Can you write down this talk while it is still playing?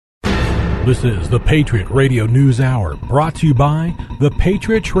This is the Patriot Radio News Hour, brought to you by the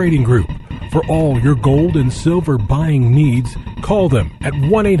Patriot Trading Group. For all your gold and silver buying needs, call them at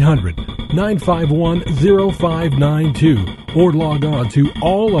 1-800-951-0592 or log on to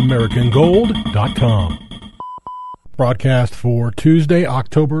allamericangold.com. Broadcast for Tuesday,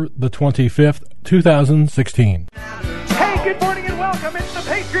 October the 25th, 2016. Hey, good morning and welcome. It's the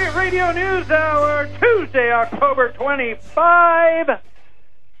Patriot Radio News Hour, Tuesday, October 25.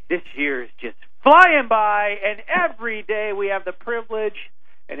 This year is just flying by, and every day we have the privilege,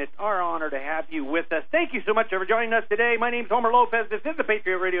 and it's our honor to have you with us. Thank you so much for joining us today. My name's Homer Lopez. This is the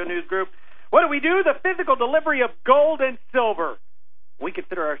Patriot Radio News Group. What do? The physical delivery of gold and silver. We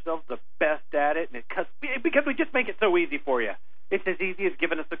consider ourselves the best at it, and because we just make it so easy for you. It's as easy as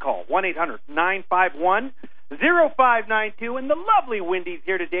giving us a call, 1-800-951-0592. And the lovely Wendy's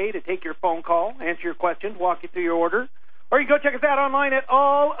here today to take your phone call, answer your questions, walk you through your order. Or you can go check us out online at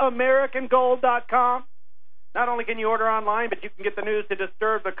allamericangold.com. Not only can you order online, but you can get the news to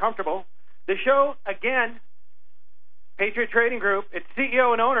disturb the comfortable. The show, again, Patriot Trading Group, its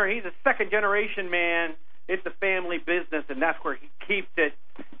CEO and owner, he's a second-generation man. It's a family business, and that's where he keeps it.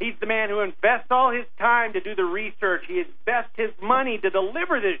 He's the man who invests all his time to do the research. He invests his money to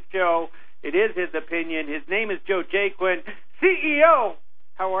deliver this show. It is his opinion. His name is Joe Jaquin, CEO.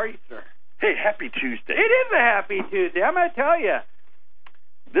 How are you, sir? Hey, happy Tuesday. It is a happy Tuesday. I'm going to tell you.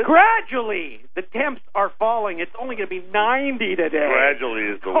 Gradually, the temps are falling. It's only going to be 90 today. Gradually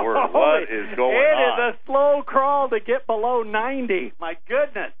is the word. What is going on? It is a slow crawl to get below 90. My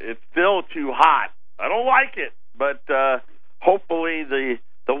goodness. It's still too hot. I don't like it, but hopefully the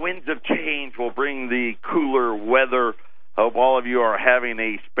winds of change will bring the cooler weather. Hope all of you are having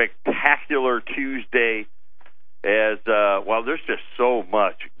a spectacular Tuesday. As there's just so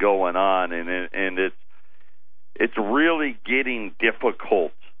much going on, and it's really getting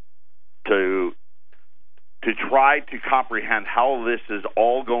difficult to try to comprehend how this is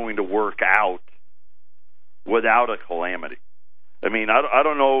all going to work out without a calamity. I mean, I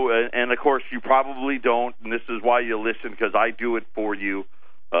don't know, and of course you probably don't, and this is why you listen, because I do it for you.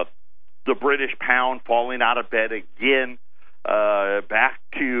 The British pound falling out of bed again, back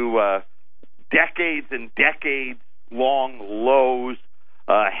to decades and decades long lows,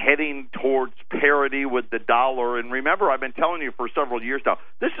 heading towards parity with the dollar. And remember, I've been telling you for several years now,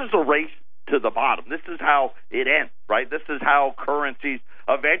 this is a race to the bottom. This is how it ends, right? This is how currencies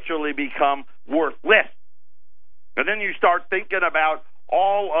eventually become worthless. And then you start thinking about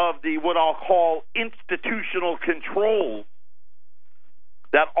all of the what I'll call institutional controls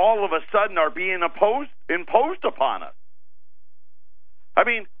that all of a sudden are being imposed upon us. I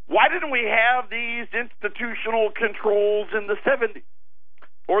mean, why didn't we have these institutional controls in the 70s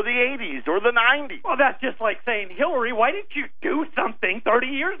or the 80s or the 90s? Well, that's just like saying, Hillary, why didn't you do something 30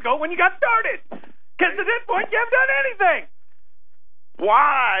 years ago when you got started? Because at this point, you haven't done anything.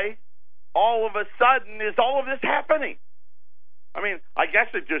 Why, all of a sudden, is all of this happening? I mean, I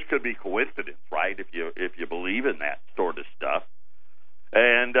guess it just could be coincidence, right, if you believe in that sort of stuff.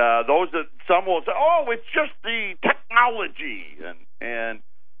 And some will say, oh, it's just the technology, and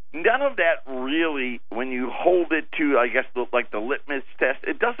none of that really, when you hold it to, I guess, the litmus test,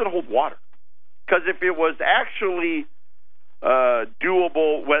 it doesn't hold water. Because if it was actually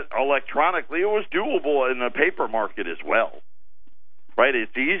doable electronically, it was doable in the paper market as well. Right?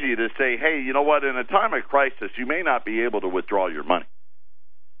 It's easy to say, hey, you know what, in a time of crisis, you may not be able to withdraw your money.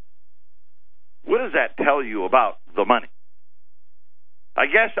 What does that tell you about the money? I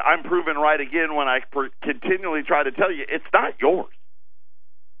guess I'm proven right again when I continually try to tell you it's not yours.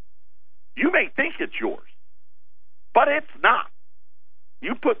 You may think it's yours, but it's not.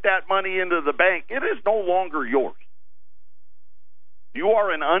 You put that money into the bank, it is no longer yours. You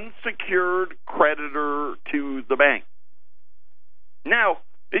are an unsecured creditor to the bank. Now,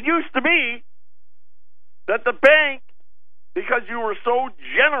 it used to be that the bank, because you were so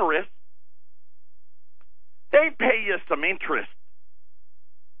generous, they'd pay you some interest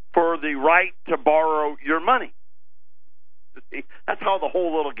for the right to borrow your money. That's how the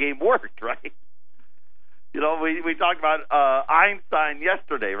whole little game worked, right? You know, we talked about Einstein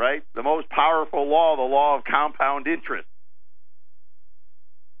yesterday, right? The most powerful law, the law of compound interest.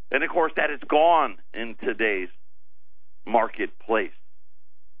 And, of course, that is gone in today's marketplace.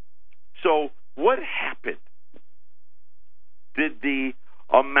 So what happened? Did the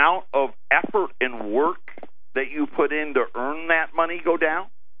amount of effort and work that you put in to earn that money go down?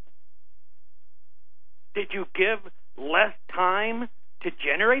 Did you give less time to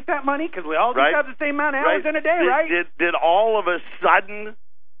generate that money? Because we all just have the same amount of hours in a day, right? Did all of a sudden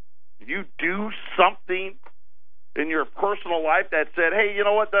you do something in your personal life that said, hey, you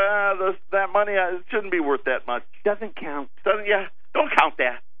know what, that money it shouldn't be worth that much? Doesn't count. Don't count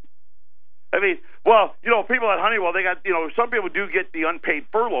that. I mean, well, people at Honeywell, they got, some people do get the unpaid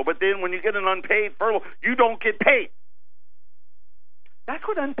furlough, but then when you get an unpaid furlough, you don't get paid. That's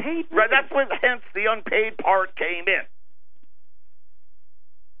what unpaid means. Right, that's what, hence the unpaid part came in.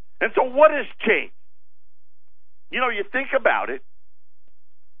 And so what has changed? You think about it,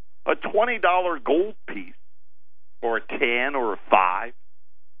 a $20 gold piece, or a 10 or a 5,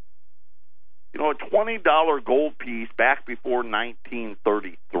 a $20 gold piece back before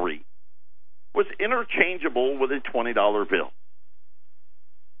 1933 was interchangeable with a $20 bill.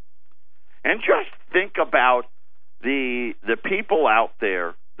 And just think about the people out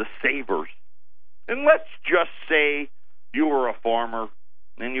there, the savers. And let's just say you were a farmer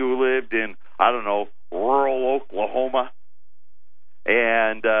and you lived in, rural Oklahoma,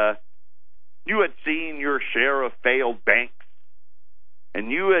 and you had seen your share of failed banks,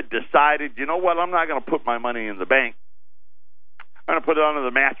 and you had decided, you know what, I'm not going to put my money in the bank. I'm going to put it under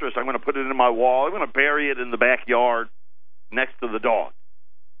the mattress. I'm going to put it in my wall. I'm going to bury it in the backyard next to the dog.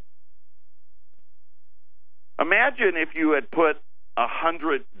 Imagine if you had put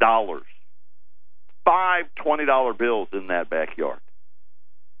 $100, 5 $20 bills in that backyard.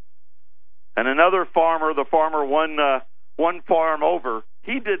 And another farmer, the farmer one farm over,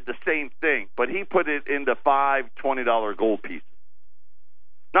 he did the same thing, but he put it into 5 $20 gold pieces.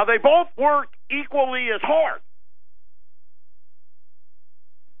 Now, they both worked equally as hard.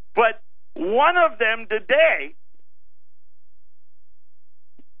 But one of them today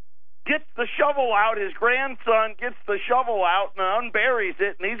gets the shovel out, his grandson gets the shovel out and unburies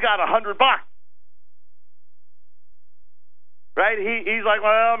it, and he's got $100. Right? He's like,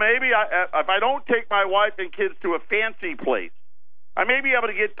 well, maybe if I don't take my wife and kids to a fancy place, I may be able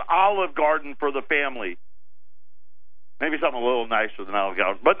to get the Olive Garden for the family. Maybe something a little nicer than Olive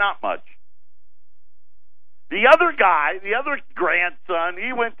Garden, but not much. The other guy, the other grandson,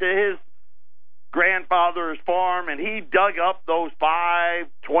 he went to his grandfather's farm and he dug up those 5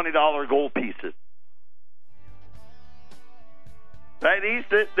 $20 gold pieces. Right? He's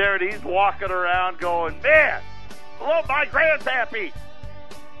sitting there and he's walking around going, man, look, my grand's happy.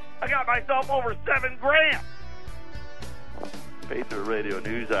 I got myself over $7,000. Patriot Radio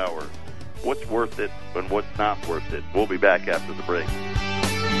News Hour. What's worth it and what's not worth it? We'll be back after the break.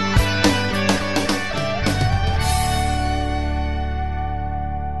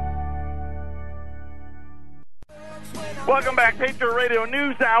 Welcome back, Patriot Radio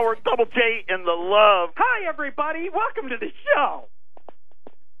News Hour, Double J in the Love. Hi, everybody. Welcome to the show.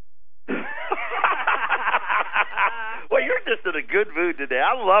 Well, you're just in a good mood today.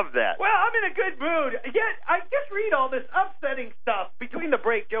 I love that. Well, I'm in a good mood. Yet, I just read all this upsetting stuff. Between the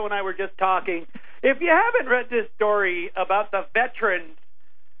break, Joe and I were just talking. If you haven't read this story about the veterans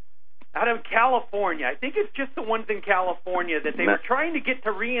out of California, I think it's just the ones in California that they were trying to get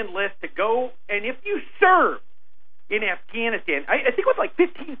to re-enlist to go, and if you serve in Afghanistan, I think it was like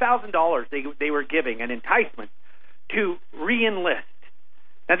 $15,000 they were giving, an enticement to re-enlist.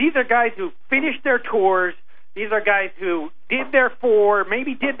 Now, these are guys who finished their tours. These are guys who did their 4,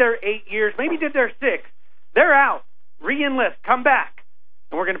 maybe did their 8 years, maybe did their 6. They're out. Re-enlist. Come back.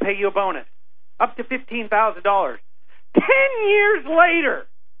 And we're going to pay you a bonus. Up to $15,000. 10 years later,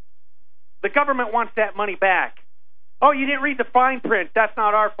 the government wants that money back. Oh, you didn't read the fine print. That's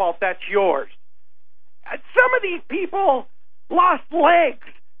not our fault. That's yours. Some of these people lost legs.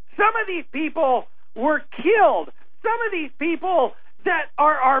 Some of these people were killed. Some of these people that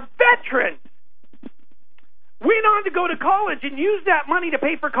are veterans went on to go to college and use that money to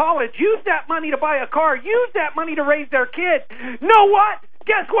pay for college, use that money to buy a car, use that money to raise their kids. Know what?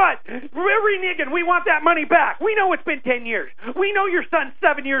 Guess what? We're reneging. We want that money back. We know it's been 10 years. We know your son's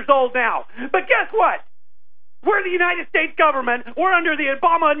 7 years old now. But guess what? We're the United States government. We're under the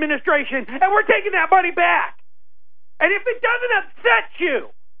Obama administration, and we're taking that money back. And if it doesn't upset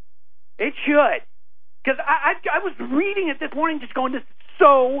you, it should. Because I was reading it this morning just going, this is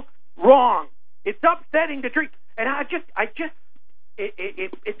so wrong. It's upsetting to drink. And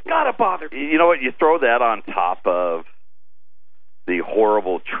it's got to bother me. You know what? You throw that on top of the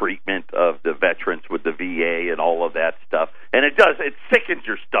horrible treatment of the veterans with the VA and all of that stuff. And it sickens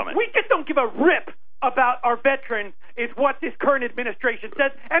your stomach. We just don't give a rip about our veterans is what this current administration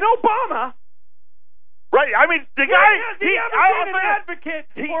says. And Obama... Right, I mean, the guy... I'm an advocate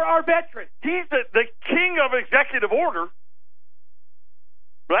for our veterans. He's the king of executive order.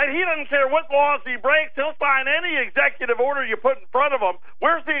 Right? He doesn't care what laws he breaks. He'll sign any executive order you put in front of him.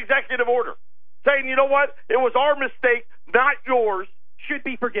 Where's the executive order? Saying, you know what? It was our mistake, not yours. Should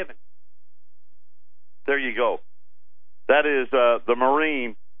be forgiven. There you go. That is the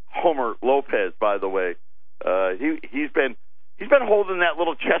Marine Homer Lopez, by the way. He's been holding that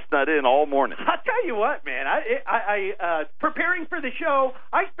little chestnut in all morning. I'll tell you what, man. I preparing for the show,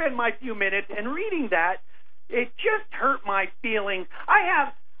 I spend my few minutes and reading that. It just hurt my feelings. I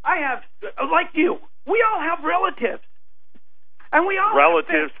have, like you, we all have relatives. And we all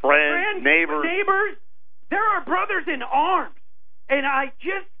relatives, have friends, neighbors. There are brothers in arms. And I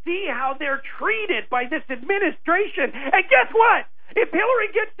just see how they're treated by this administration. And guess what? If Hillary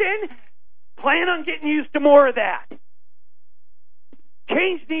gets in, plan on getting used to more of that.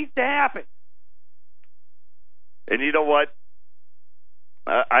 Change needs to happen. And you know what?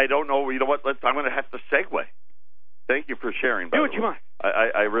 I don't know. You know what? I'm going to have to segue. Thank you for sharing. Do what you want.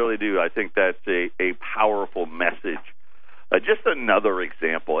 I really do. I think that's a powerful message. Just another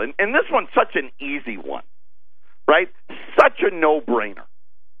example. And this one's such an easy one, right? Such a no-brainer.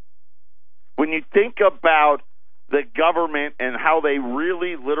 When you think about the government and how they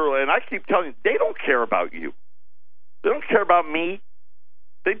really literally, and I keep telling you, they don't care about you. They don't care about me.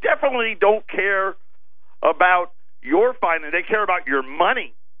 They definitely don't care about your finance. They care about your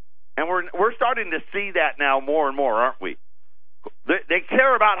money. And we're starting to see that now more and more, aren't we? They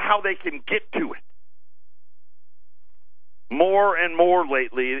care about how they can get to it more and more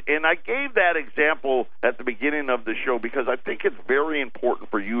lately. And I gave that example at the beginning of the show because I think it's very important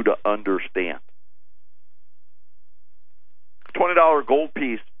for you to understand. $20 gold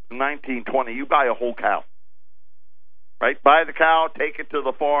piece in 1920, you buy a whole cow. Right? Buy the cow, take it to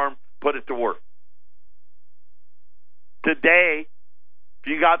the farm, put it to work. Today, if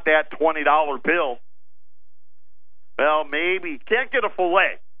you got that $20 bill, well, maybe can't get a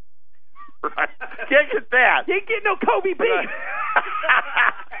fillet. Right? Can't get that. You ain't getting no Kobe beef.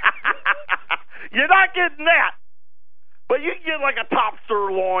 You're not getting that. But you can get like a top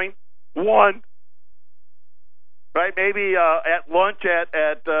sirloin, one. Right? Maybe at lunch at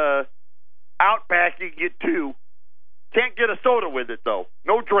Outback you can get two. Can't get a soda with it, though.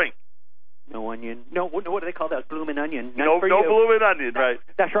 No drink. No onion. No, what do they call that? Bloomin' onion. No bloomin' onion, right.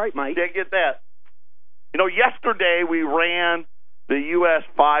 That's right, Mike. Can't get that. You know, yesterday we ran the U.S.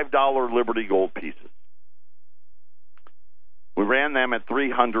 $5 Liberty Gold pieces. We ran them at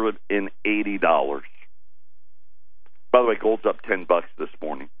 $380. By the way, gold's up $10 this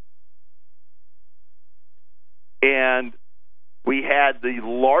morning. And we had the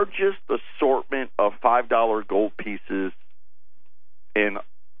largest assortment of $5 gold pieces in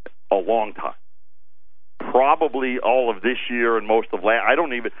a long time. Probably all of this year and most of last.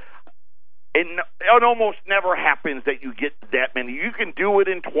 It almost never happens that you get that many. You can do it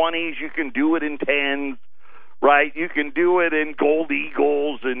in 20s, you can do it in 10s, right? You can do it in gold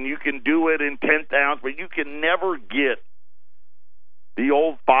eagles, and you can do it in 10th ounce, but you can never get the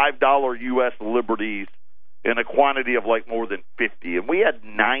old $5 U.S. Liberties in a quantity of like more than 50. And we had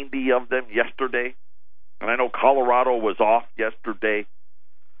 90 of them yesterday. And I know Colorado was off yesterday.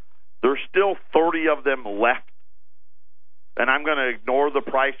 There's still 30 of them left. And I'm going to ignore the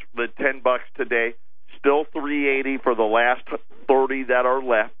price, the $10 today. Still $380 for the last 30 that are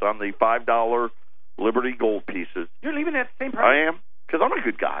left on the $5 Liberty Gold pieces. You're leaving at the same price? I am, because I'm a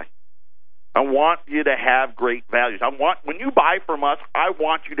good guy. I want you to have great values. When you buy from us, I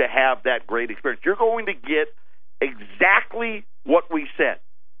want you to have that great experience. You're going to get exactly what we said.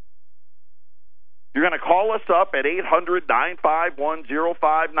 You're going to call us up at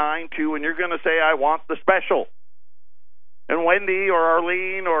 800-951-0592, and you're going to say, I want the special. And Wendy or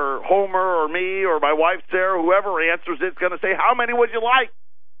Arlene or Homer or me or my wife Sarah, whoever answers it, is going to say, how many would you like?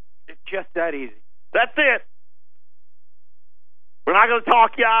 It's just that easy. That's it. We're not going to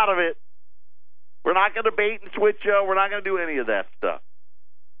talk you out of it. We're not going to bait and switch you. We're not going to do any of that stuff.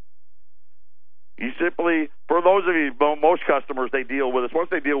 You simply, for those of you, most customers, they deal with us. Once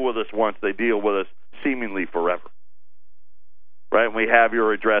they deal with us once, they deal with us seemingly forever. Right? And we have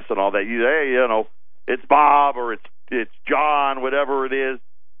your address and all that. You say, hey, you know, it's Bob or it's John, whatever it is.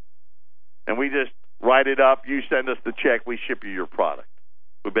 And we just write it up. You send us the check. We ship you your product.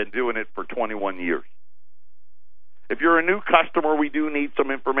 We've been doing it for 21 years. If you're a new customer, we do need some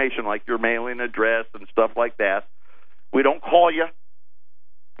information like your mailing address and stuff like that. We don't call you.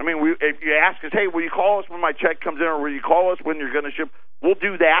 I mean, if you ask us, hey, will you call us when my check comes in, or will you call us when you're going to ship? We'll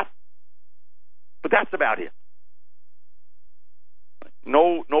do that. But that's about it.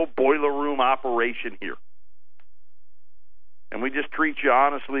 No boiler room operation here. And we just treat you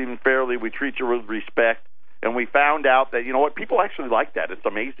honestly and fairly. We treat you with respect. And we found out that, you know what, people actually like that. It's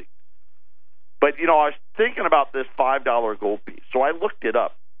amazing. But, you know, I was thinking about this $5 gold piece. So I looked it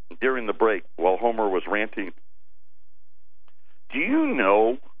up during the break while Homer was ranting. Do you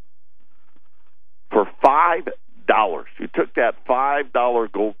know for $5 You took that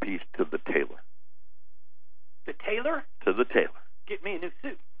 $5 gold piece to the tailor. The tailor? To the tailor. Get me a new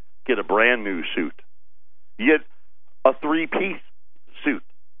suit. Get a brand new suit. You get a 3-piece suit.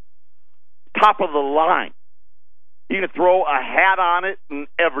 Top of the line. You can throw a hat on it and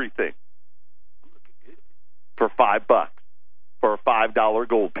everything. For $5. For a $5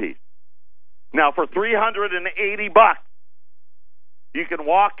 gold piece. Now for $380, you can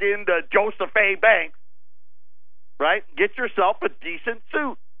walk into Joseph A. Banks, right? Get yourself a decent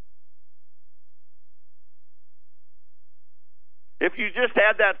suit. If you just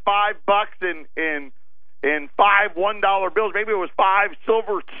had that $5 in 5 $1 bills, maybe it was 5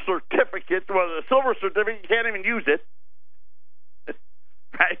 silver certificates. Well, the silver certificate, you can't even use it.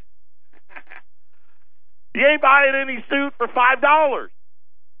 Right? You ain't buying any suit for $5.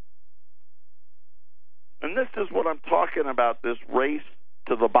 And this is what I'm talking about, this race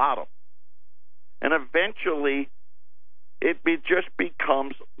to the bottom. And eventually, it just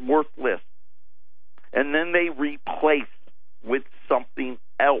becomes worthless. And then they replace with something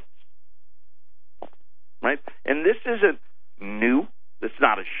else. Right? And this isn't new. It's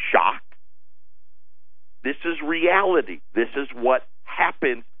not a shock. This is reality. This is what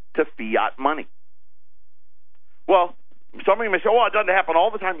happens to fiat money. Well, somebody may say, oh, it doesn't happen all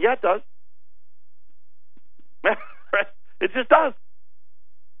the time. Yeah, it does. It just does.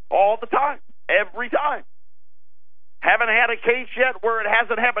 All the time. Every time. Haven't had a case yet where it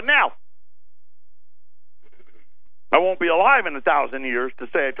hasn't happened. Now, I won't be alive in 1,000 years to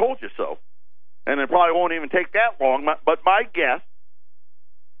say I told you so. And it probably won't even take that long. But my guess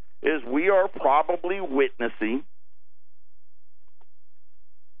is we are probably witnessing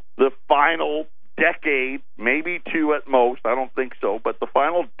the final decade, maybe 2 at most, I don't think so, but the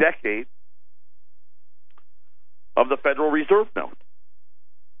final decade of the Federal Reserve note.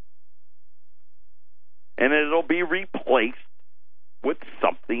 And it'll be replaced with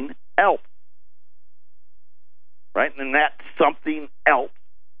something else. Right? And that something else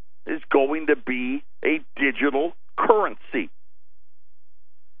is going to be a digital currency.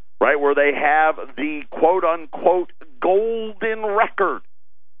 Right? Where they have the quote-unquote golden record.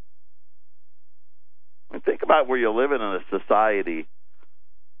 And think about where you live in a society,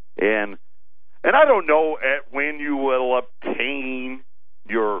 and I don't know when you will obtain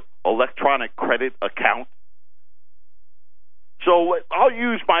your electronic credit account. So I'll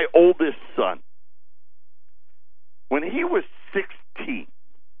use my oldest son. When he was 16,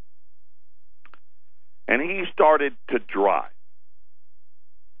 and he started to drive,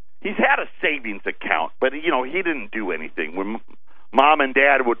 he's had a savings account, but he didn't do anything. When mom and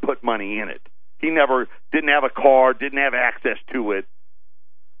dad would put money in it. He didn't have a car, didn't have access to it.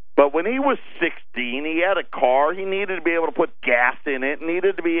 But when he was 16, he had a car. He needed to be able to put gas in it,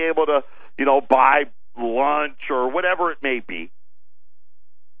 needed to be able to, buy lunch or whatever it may be.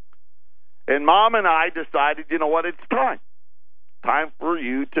 And Mom and I decided, you know what, it's time. Time for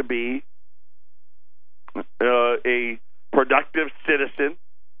you to be a productive citizen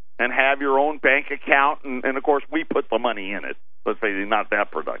and have your own bank account. And of course, we put the money in it. Let's face it, not that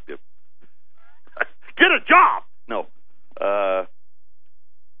productive. Get a job! No.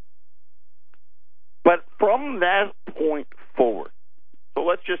 But from that point forward, so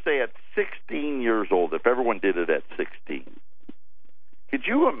let's just say at 16 years old, if everyone did it at 16, could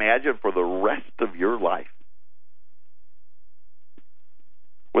you imagine for the rest of your life,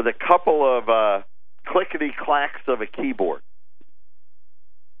 with a couple of clickety-clacks of a keyboard,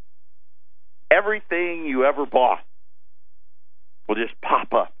 everything you ever bought will just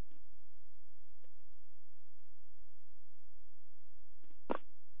pop up?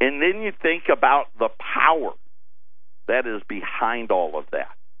 And then you think about the power that is behind all of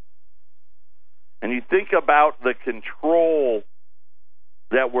that. And you think about the control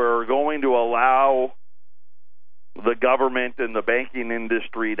that we're going to allow the government and the banking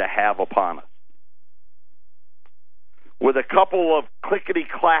industry to have upon us. With a couple of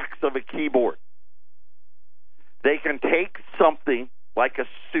clickety-clacks of a keyboard, they can take something like a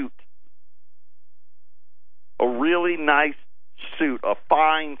suit, a really nice suit, a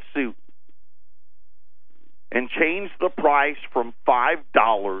fine suit, and change the price from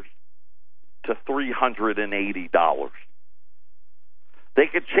 $5 to $380. They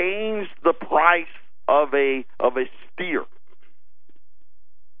could change the price of a steer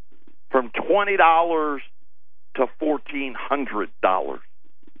from $20 to $1,400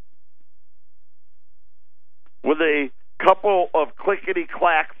 with a couple of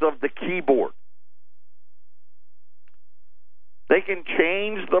clickety-clacks of the keyboard. They can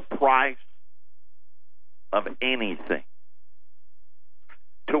change the price of anything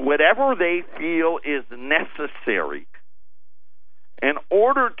to whatever they feel is necessary in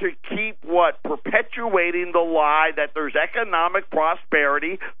order to keep perpetuating the lie that there's economic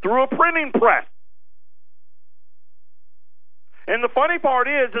prosperity through a printing press. And the funny part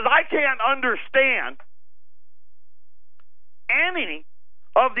is I can't understand any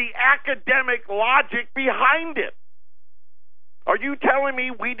of the academic logic behind it. Are you telling me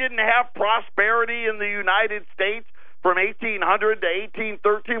we didn't have prosperity in the United States from 1800 to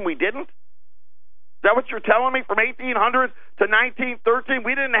 1813? We didn't? Is that what you're telling me? From 1800 to 1913,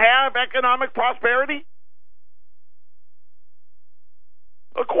 we didn't have economic prosperity?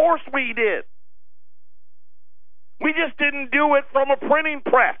 Of course we did. We just didn't do it from a printing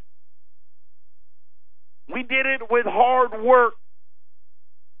press. We did it with hard work.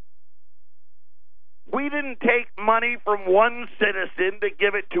 We didn't take money from one citizen to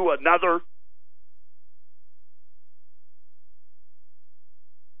give it to another.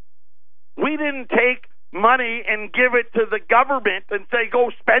 We didn't take money and give it to the government and say,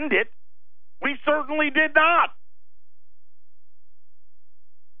 go spend it. We certainly did not.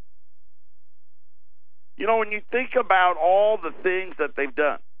 You know, when you think about all the things that they've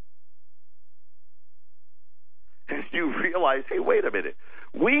done, you realize, hey, wait a minute.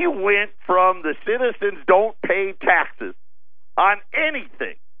 We went from the citizens don't pay taxes on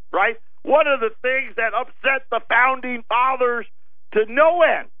anything, right? One of the things that upset the founding fathers to no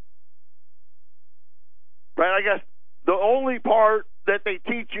end. Right, I guess the only part that they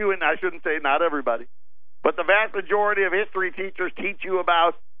teach you, and I shouldn't say not everybody, but the vast majority of history teachers teach you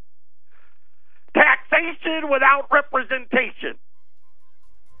about taxation without representation.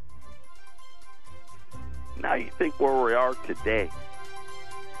 Now you think where we are today,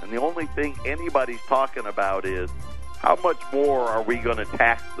 and the only thing anybody's talking about is how much more are we going to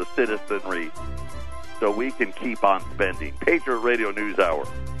tax the citizenry so we can keep on spending. Patriot Radio News Hour.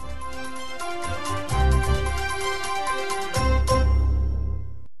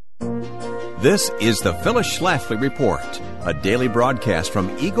 This is the Phyllis Schlafly Report, a daily broadcast from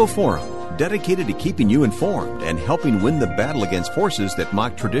Eagle Forum, dedicated to keeping you informed and helping win the battle against forces that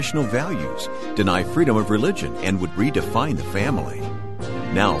mock traditional values, deny freedom of religion, and would redefine the family.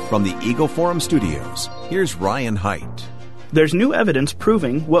 Now, from the Eagle Forum studios, here's Ryan Haidt. There's new evidence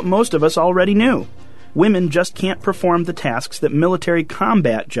proving what most of us already knew. Women just can't perform the tasks that military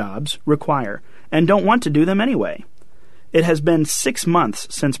combat jobs require, and don't want to do them anyway. It has been 6 months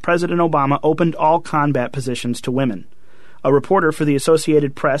since President Obama opened all combat positions to women. A reporter for the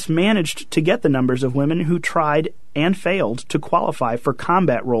Associated Press managed to get the numbers of women who tried and failed to qualify for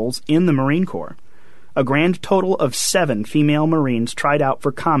combat roles in the Marine Corps. A grand total of 7 female Marines tried out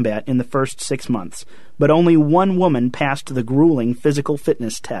for combat in the first 6 months, but only 1 woman passed the grueling physical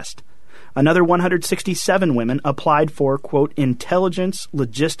fitness test. Another 167 women applied for, quote, intelligence,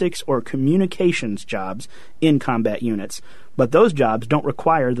 logistics, or communications jobs in combat units, but those jobs don't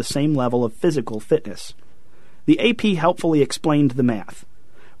require the same level of physical fitness. The AP helpfully explained the math.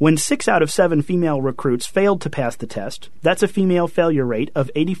 When 6 out of 7 female recruits failed to pass the test, that's a female failure rate of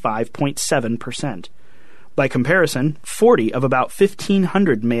 85.7%. By comparison, 40 of about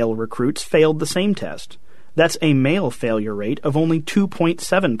 1,500 male recruits failed the same test. That's a male failure rate of only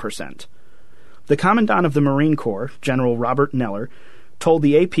 2.7%. The Commandant of the Marine Corps, General Robert Neller, told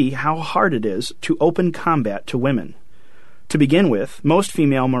the AP how hard it is to open combat to women. To begin with, most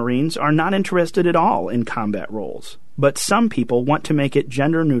female Marines are not interested at all in combat roles, but some people want to make it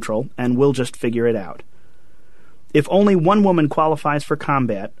gender neutral and will just figure it out. If only 1 woman qualifies for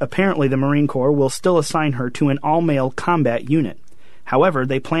combat, apparently the Marine Corps will still assign her to an all-male combat unit. However,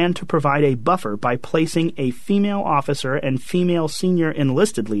 they plan to provide a buffer by placing a female officer and female senior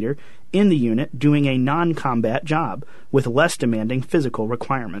enlisted leader in the unit doing a non-combat job with less demanding physical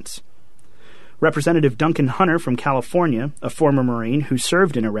requirements. Representative Duncan Hunter from California, a former Marine who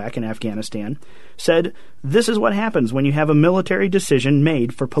served in Iraq and Afghanistan, said, "This is what happens when you have a military decision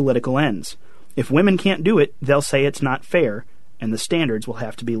made for political ends. If women can't do it, they'll say it's not fair, and the standards will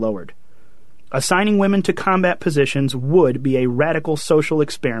have to be lowered." Assigning women to combat positions would be a radical social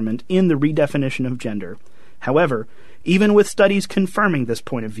experiment in the redefinition of gender. However, even with studies confirming this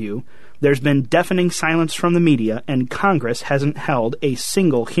point of view, there's been deafening silence from the media, and Congress hasn't held a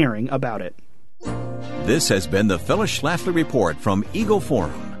single hearing about it. This has been the Phyllis Schlafly Report from Eagle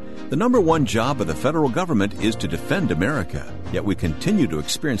Forum. The number one job of the federal government is to defend America, yet we continue to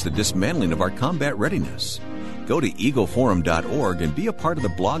experience the dismantling of our combat readiness. Go to eagleforum.org and be a part of the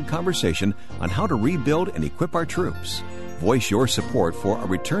blog conversation on how to rebuild and equip our troops. Voice your support for a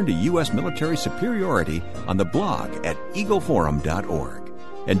return to U.S. military superiority on the blog at eagleforum.org.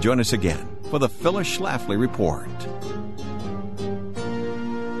 And join us again for the Phyllis Schlafly Report.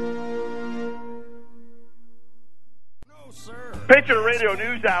 Patriot Radio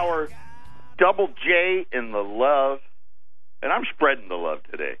News Hour, Double J in the love. And I'm spreading the love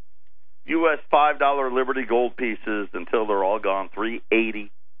today. U.S. $5 Liberty gold pieces until they're all gone, $380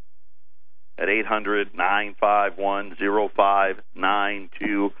 at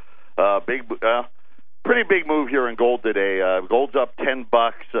 800-951-0592. Pretty big move here in gold today. Gold's up $10.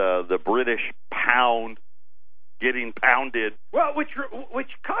 The British pound getting pounded. Well, which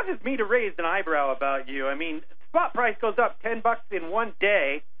causes me to raise an eyebrow about you. I mean, spot price goes up $10 in one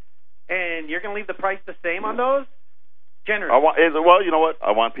day, and you're going to leave the price the same on those? Generous. Well, you know what?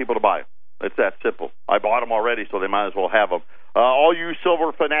 I want people to buy them. It's that simple. I bought them already, so they might as well have them. All you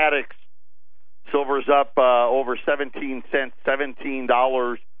silver fanatics, silver's up over 17 cents,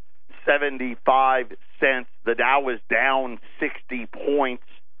 $17.75. The Dow is down 60 points.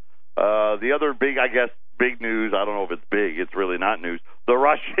 The other big news, I don't know if it's big, it's really not news. The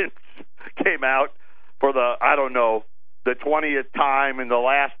Russians came out for the 20th time in the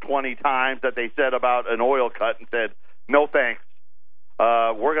last 20 times that they said about an oil cut and said, no thanks.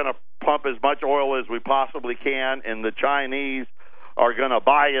 We're going to pump as much oil as we possibly can, and the Chinese are going to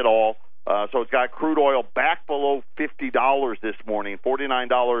buy it all. So it's got crude oil back below $50 this morning,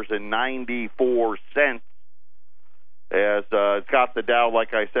 $49.94. As it's got the Dow,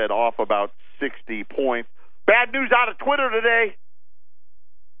 like I said, off about 60 points. Bad news out of Twitter today.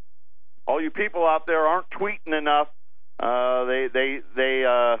 All you people out there aren't tweeting enough. They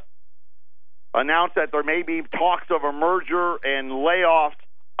announced that there may be talks of a merger and layoffs.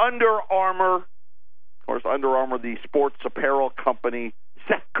 Under Armour, of course, Under Armour, the sports apparel company,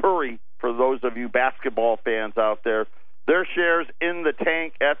 Seth Curry, for those of you basketball fans out there, their shares in the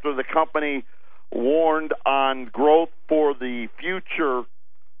tank after the company warned on growth for the future.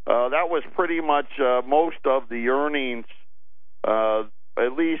 That was pretty much most of the earnings,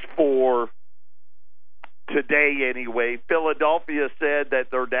 at least for today anyway. Philadelphia said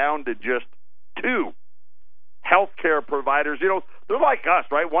that they're down to just 2 healthcare providers. You know, they're like us,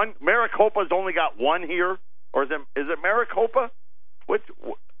 right? Maricopa's only got 1 here, or is it Maricopa?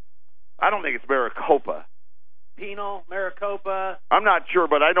 I don't think it's Maricopa. Penal, Maricopa. I'm not sure,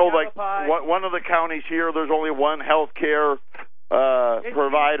 but I know Yavapai. like one of the counties here, there's only 1 healthcare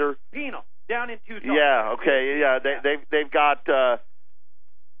provider. Penal, down in Tucson. Yeah, okay, yeah. They've got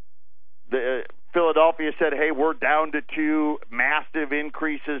Philadelphia said, hey, we're down to 2 massive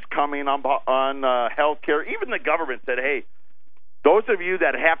increases coming on healthcare. Even the government said, hey, those of you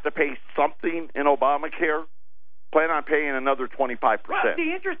that have to pay something in Obamacare, plan on paying another 25%. Well,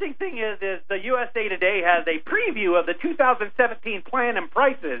 the interesting thing is the USA Today has a preview of the 2017 plan and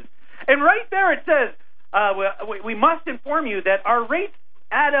prices, and right there it says, we must inform you that our rates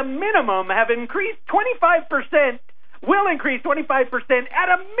at a minimum have increased 25%, will increase 25% at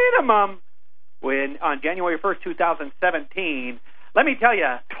a minimum on January 1st, 2017. Let me tell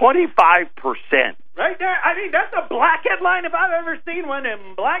you, 25%. Right there. I mean, that's a black headline if I've ever seen one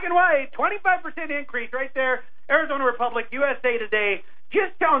in black and white. 25% increase right there. Arizona Republic, USA Today,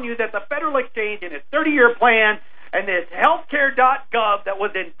 just telling you that the Federal Exchange and its 30-year plan and this healthcare.gov that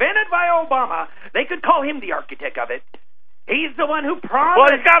was invented by Obama, they could call him the architect of it. He's the one who promised.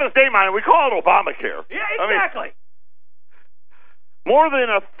 Well, he's got his name on it. We call it Obamacare. Yeah, exactly. More than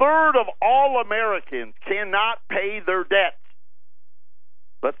a third of all Americans cannot pay their debts.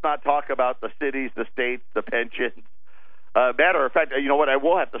 Let's not talk about the cities, the states, the pensions. Matter of fact, you know what? I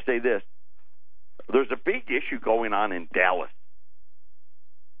will have to say this. There's a big issue going on in Dallas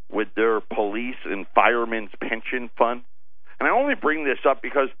with their police and firemen's pension fund. And I only bring this up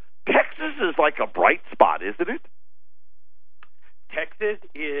because Texas is like a bright spot, isn't it? Texas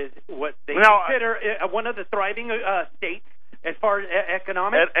is what they consider one of the thriving states as far as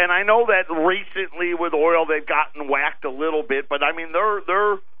economics. And I know that recently with oil they've gotten whacked a little bit, but I mean they're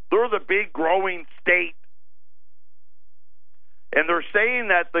the big growing state. And they're saying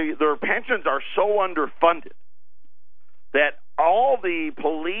that their pensions are so underfunded that all the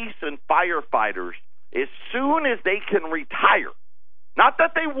police and firefighters, as soon as they can retire, not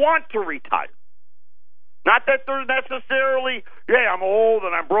that they want to retire, not that they're necessarily, hey, I'm old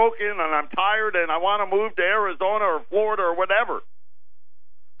and I'm broken and I'm tired and I want to move to Arizona or Florida or whatever.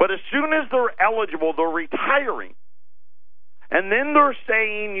 But as soon as they're eligible, they're retiring. And then they're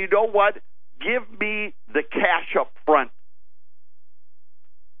saying, you know what, give me the cash up front.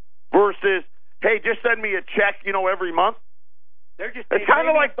 Versus, hey, just send me a check, every month. They're just it's kind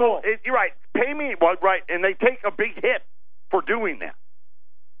of like, you're right, pay me, well, right, and they take a big hit for doing that.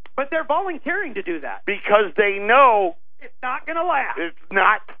 But they're volunteering to do that. Because they know it's not going to last. It's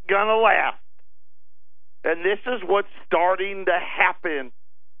not going to last. And this is what's starting to happen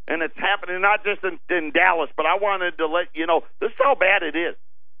And it's happening not just in Dallas, but I wanted to let you know, this is how bad it is.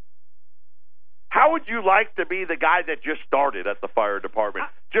 How would you like to be the guy that just started at the fire department,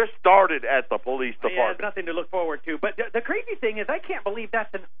 just started at the police department? Yeah, nothing to look forward to. But the crazy thing is I can't believe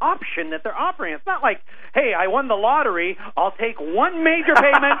that's an option that they're offering. It's not like, hey, I won the lottery, I'll take one major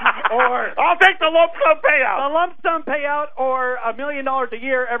payment, or I'll take the lump sum payout. The lump sum payout, or $1 million a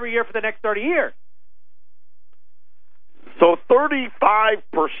year every year for the next 30 years. So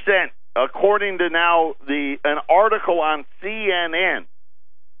 35%, according to now an article on CNN,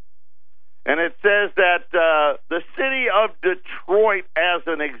 and it says that the city of Detroit, as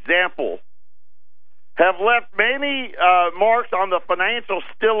an example, have left many marks on the financial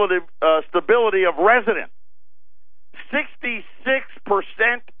stability of residents. 66%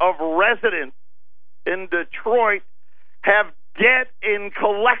 of residents in Detroit have debt in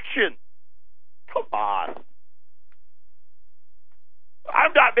collection. Come on.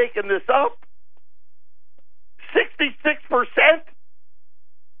 I'm not making this up. 66%?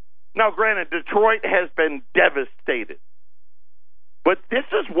 Now, granted, Detroit has been devastated. But this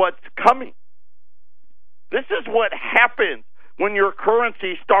is what's coming. This is what happens when your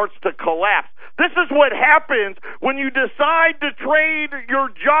currency starts to collapse. This is what happens when you decide to trade your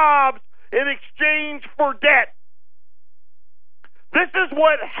jobs in exchange for debt. This is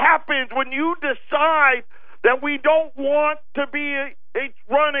what happens when you decide that we don't want to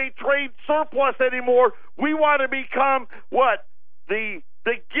run a trade surplus anymore. We want to become what? The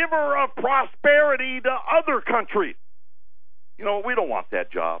giver of prosperity to other countries. You know, we don't want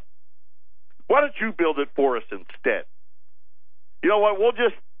that job. Why don't you build it for us instead? You know what? We'll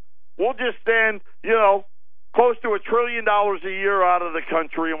just send, close to $1 trillion a year out of the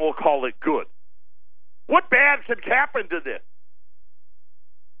country, and we'll call it good. What bad could happen to this?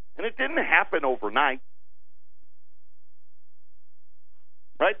 And it didn't happen overnight.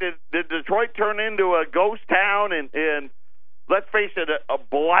 Right? Did Detroit turn into a ghost town and let's face it, a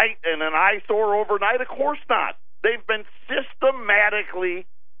blight and an eyesore overnight? Of course not. They've been systematically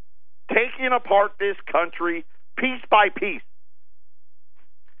taking apart this country piece by piece.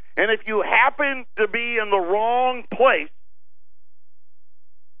 And if you happen to be in the wrong place,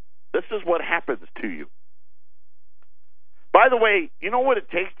 this is what happens to you. By the way, you know what it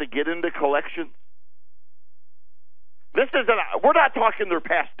takes to get into collections? We're not talking they're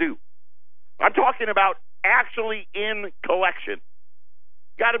past due. I'm talking about actually in collection.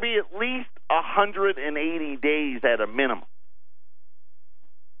 Got to be at least 180 days at a minimum.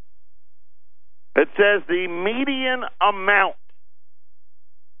 It says the median amount,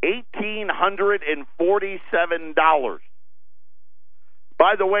 $1,847.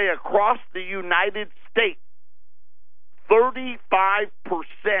 By the way, across the United States,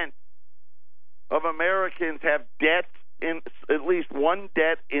 35% of Americans have debts in at least one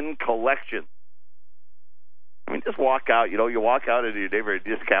debt in collection. I mean, just walk out. You walk out into your neighborhood,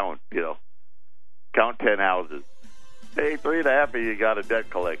 just count 10 houses. Hey, 3.5 of you got a debt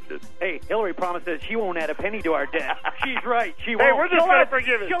collection. Hey, Hillary promises she won't add a penny to our debt. She's right. She won't. Hey, we're just going to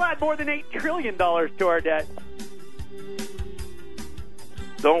forgive it. She'll add more than $8 trillion to our debt.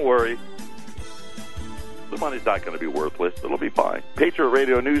 Don't worry. The money's not going to be worthless. It'll be fine. Patriot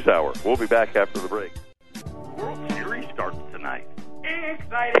Radio News Hour. We'll be back after the break. World Series starts tonight.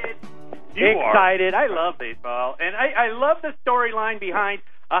 Excited. You Excited. I love baseball. And I love the storyline behind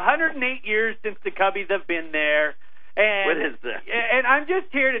 108 years since the Cubbies have been there. And, what is that? And I'm just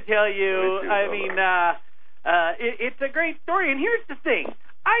here to tell you, it's a great story. And here's the thing.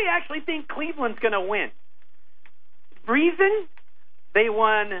 I actually think Cleveland's going to win. Reason? They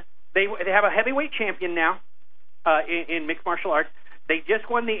won. They have a heavyweight champion now in mixed martial arts. They just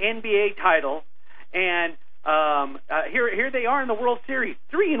won the NBA title. And here they are in the World Series.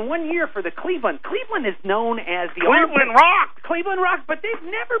 3 in 1 year for the Cleveland. Cleveland is known as the Cleveland Rock. Cleveland Rock, but they've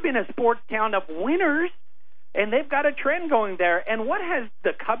never been a sports town of winners. And they've got a trend going there. And what has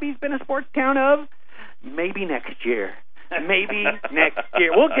the Cubbies been a sports town of? Maybe next year. Maybe next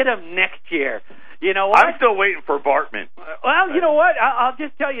year. We'll get them next year. You know what? I'm still waiting for Bartman. Well, you know what? I'll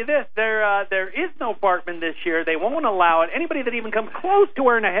just tell you this. There is no Bartman this year. They won't allow it. Anybody that even comes close to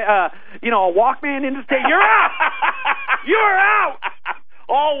wearing a Walkman in the state, you're out. You're out.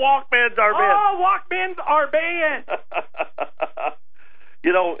 All Walkmans are banned. All Walkmans are banned.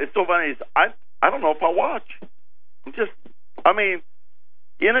 It's so funny. I don't know if I'll watch. And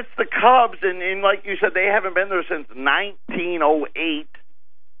it's the Cubs, and like you said, they haven't been there since 1908.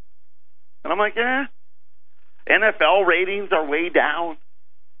 And I'm like, NFL ratings are way down.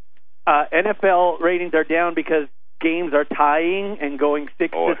 NFL ratings are down because games are tying and going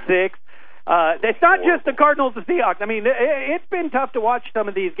 6-6. It's not just the Cardinals and Seahawks. I mean, it's been tough to watch some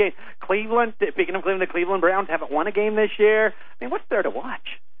of these games. Cleveland, speaking of Cleveland, the Cleveland Browns haven't won a game this year. I mean, what's there to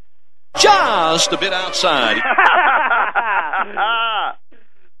watch? Just a bit outside.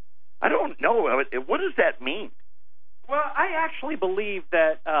 I don't know. What does that mean? Well, I actually believe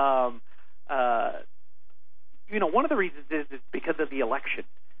that, one of the reasons is because of the election.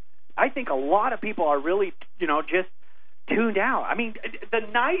 I think a lot of people are really, just tuned out. I mean, the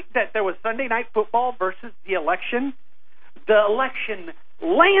night that there was Sunday Night Football versus the election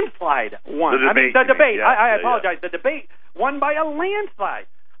landslide won. The debate. Yeah, I apologize. Yeah. The debate won by a landslide.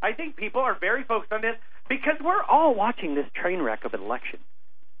 I think people are very focused on this because we're all watching this train wreck of an election.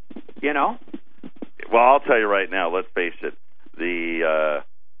 Well, I'll tell you right now, let's face it,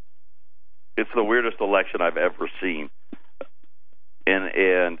 it's the weirdest election I've ever seen.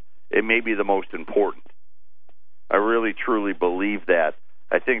 And it may be the most important. I really, truly believe that.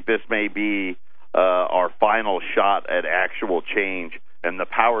 I think this may be our final shot at actual change, and the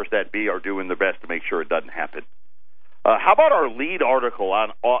powers that be are doing their best to make sure it doesn't happen. How about our lead article out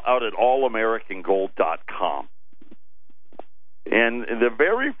at allamericangold.com? And the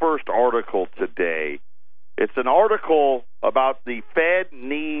very first article today, it's an article about the Fed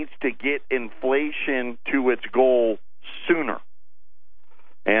needs to get inflation to its goal sooner.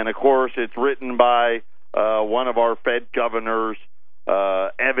 And, of course, it's written by one of our Fed governors,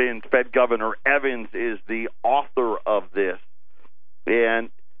 Evans. Fed Governor Evans is the author of this. And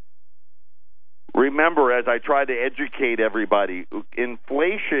remember, as I try to educate everybody,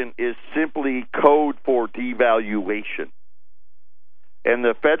 inflation is simply code for devaluation. And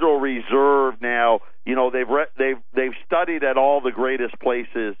the Federal Reserve now, they've studied at all the greatest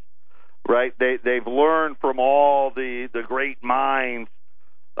places, right? They've learned from all the great minds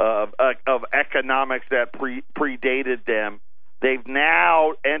of economics that predated them. They've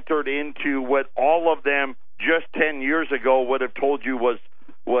now entered into what all of them just 10 years ago would have told you was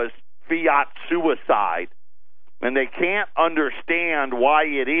fiat suicide, and they can't understand why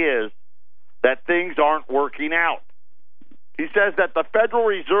it is that things aren't working out. He says that the Federal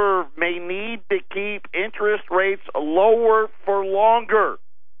Reserve may need to keep interest rates lower for longer.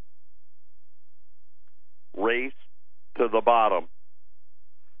 Race to the bottom.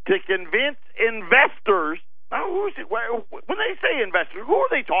 To convince investors, now who's it? When they say investors, who are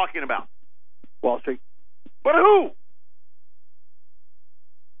they talking about? Wall Street. But who?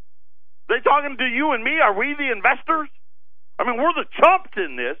 They talking to you and me? Are we the investors? I mean, we're the chumps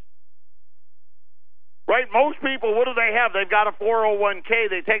in this. Right? Most people, what do they have? They've got a 401k.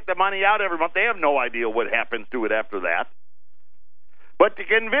 They take the money out every month. They have no idea what happens to it after that. But to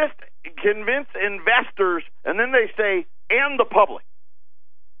convince investors, and then they say, and the public.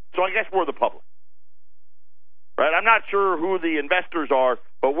 So I guess we're the public. Right? I'm not sure who the investors are,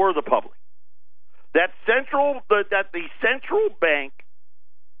 but we're the public. That the central bank,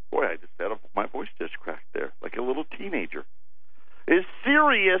 boy, I just had my voice just cracked there, like a little teenager, is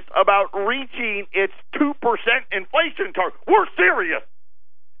serious about reaching its 2% inflation target. We're serious.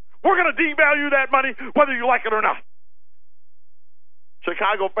 We're going to devalue that money whether you like it or not.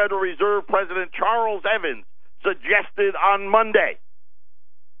 Chicago Federal Reserve President Charles Evans suggested on Monday,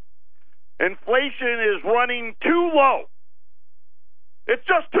 inflation is running too low. It's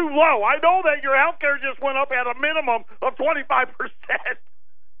just too low. I know that your health care just went up at a minimum of 25%.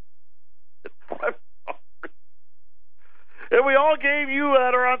 And we all gave you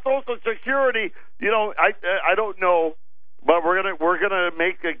that are on Social Security, I don't know, but we're gonna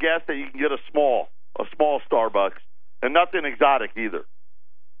make a guess that you can get a small Starbucks, and nothing exotic either,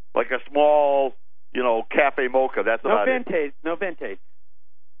 like a small, cafe mocha. That's about it. No Ventes.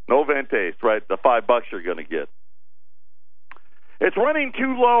 No Ventes, right? The $5 you're gonna get. It's running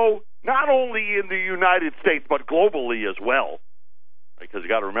too low, not only in the United States but globally as well, because you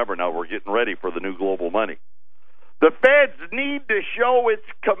got to remember now we're getting ready for the new global money. The Feds need to show its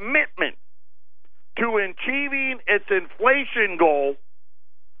commitment to achieving its inflation goal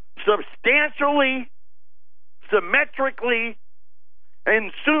substantially, symmetrically,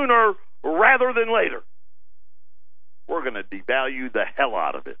 and sooner rather than later. We're going to devalue the hell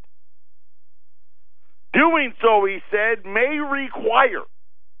out of it. Doing so, he said, may require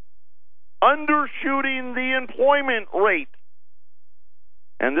undershooting the employment rate.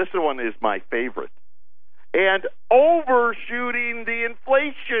 And this one is my favorite. And overshooting the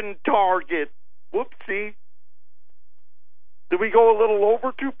inflation target. Whoopsie. Did we go a little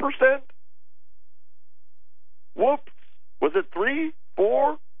over 2%? Whoops. Was it 3,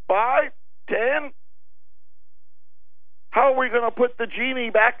 4, 5, 10? How are we going to put the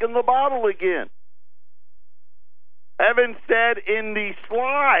genie back in the bottle again? Evans said in the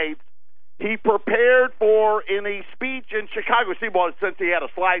slides he prepared for in a speech in Chicago. See, well, since he had a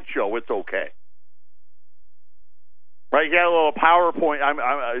slideshow, it's okay. Right, he had a little PowerPoint.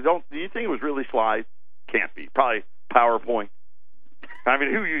 I don't. Do you think it was really slides? Can't be. Probably PowerPoint. I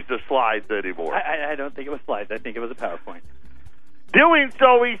mean, who uses slides anymore? I don't think it was slides. I think it was a PowerPoint. Doing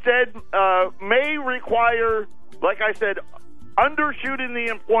so, he said, may require, like I said, undershooting the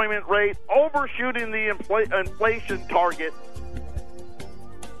employment rate, overshooting the inflation target.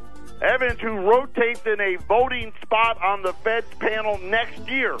 Evans, who rotates in a voting spot on the Fed's panel next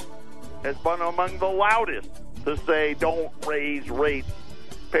year, has been among the loudest to say don't raise rates.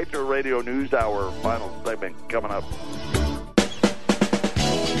 Patriot Radio News Hour, final segment coming up.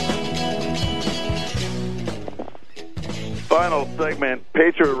 Final segment,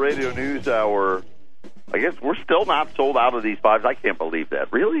 Patriot Radio News Hour. I guess we're still not sold out of these fives. I can't believe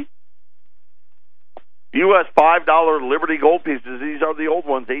that. Really? U.S. $5 Liberty gold pieces. These are the old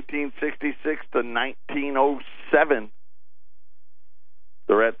ones, 1866 to 1907.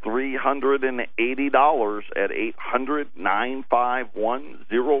 They're at $380 at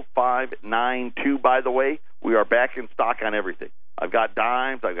 800-951-0592. By the way, we are back in stock on everything. I've got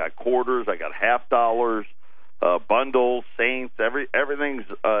dimes, I've got quarters, I got half dollars, bundles, saints. Everything's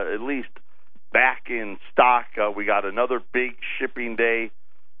at least back in stock. We got another big shipping day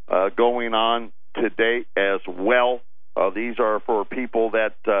going on today as well. These are for people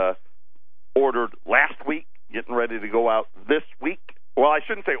that ordered last week, getting ready to go out this week. Well, I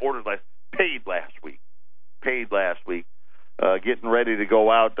shouldn't say ordered last, paid last week. Getting ready to go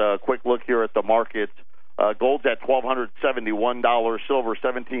out. Quick look here at the markets. Gold's at $1,271, silver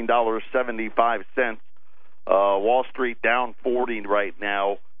 $17.75. Wall Street down 40 right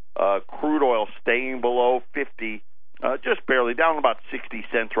now. Crude oil staying below 50, just barely down about 60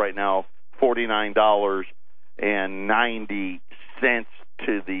 cents right now, $49.90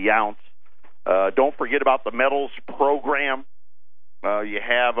 to the ounce. Don't forget about the metals program. You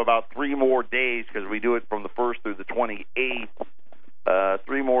have about 3 more days because we do it from the 1st through the 28th.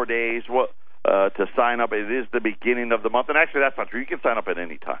 3 more days to sign up. It is the beginning of the month. And actually, that's not true. You can sign up at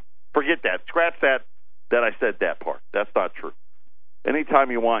any time. Forget that. Scratch that I said that part. That's not true.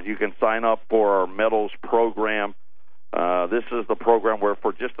 Anytime you want, you can sign up for our metals program. This is the program where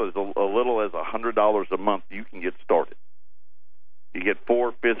for just as a little as $100 a month, you can get started. You get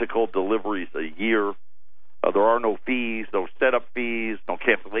 4 physical deliveries a year. There are no fees, no setup fees, no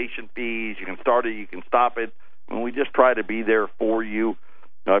cancellation fees. You can start it, you can stop it, and we just try to be there for you.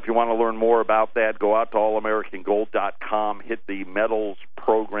 If you want to learn more about that, go out to allamericangold.com, hit the metals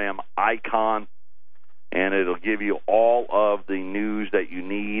program icon, and it'll give you all of the news that you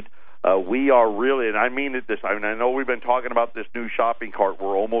need. We are really, and I mean it I know we've been talking about this new shopping cart.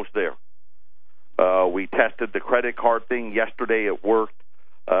 We're almost there. We tested the credit card thing yesterday. It worked.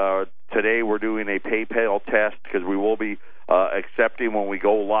 Today we're doing a PayPal test because we will be accepting when we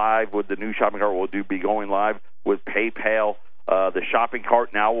go live with the new shopping cart. We'll be going live with PayPal. The shopping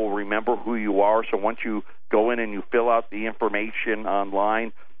cart now will remember who you are. So once you go in and you fill out the information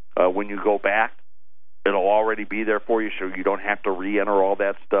online, when you go back, it'll already be there for you, so you don't have to re-enter all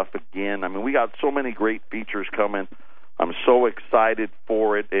that stuff again. I mean, we got so many great features coming. I'm so excited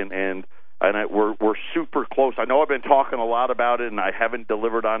for it, and we're super close. I know I've been talking a lot about it, and I haven't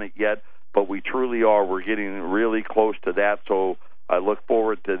delivered on it yet, but we truly are. We're getting really close to that, so I look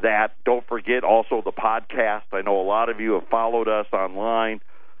forward to that. Don't forget also the podcast. I know a lot of you have followed us online.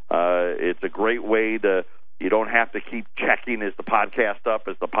 It's a great way to – you don't have to keep checking, is the podcast up,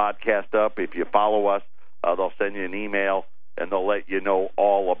 is the podcast up. If you follow us, they'll send you an email, and they'll let you know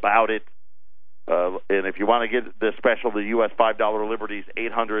all about it. And if you want to get the special, the U.S. $5 Liberties,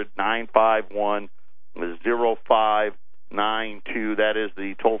 800-951-0592. That is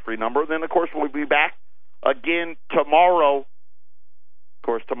the toll-free number. Then, of course, we'll be back again tomorrow. Of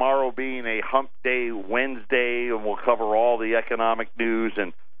course, tomorrow being a hump day Wednesday, and we'll cover all the economic news.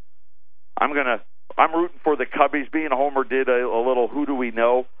 And I'm rooting for the Cubbies. Being a homer did a little who do we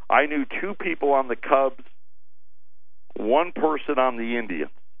know. I knew 2 people on the Cubs, 1 person on the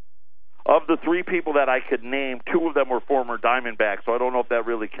Indians. Of the 3 people that I could name, 2 of them were former Diamondbacks, so I don't know if that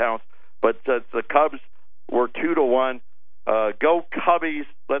really counts. But the Cubs were 2-1. Go Cubbies.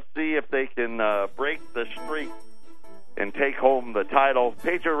 Let's see if they can break the streak and take home the title.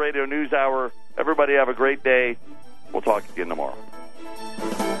 Patriot Radio News Hour. Everybody have a great day. We'll talk again tomorrow.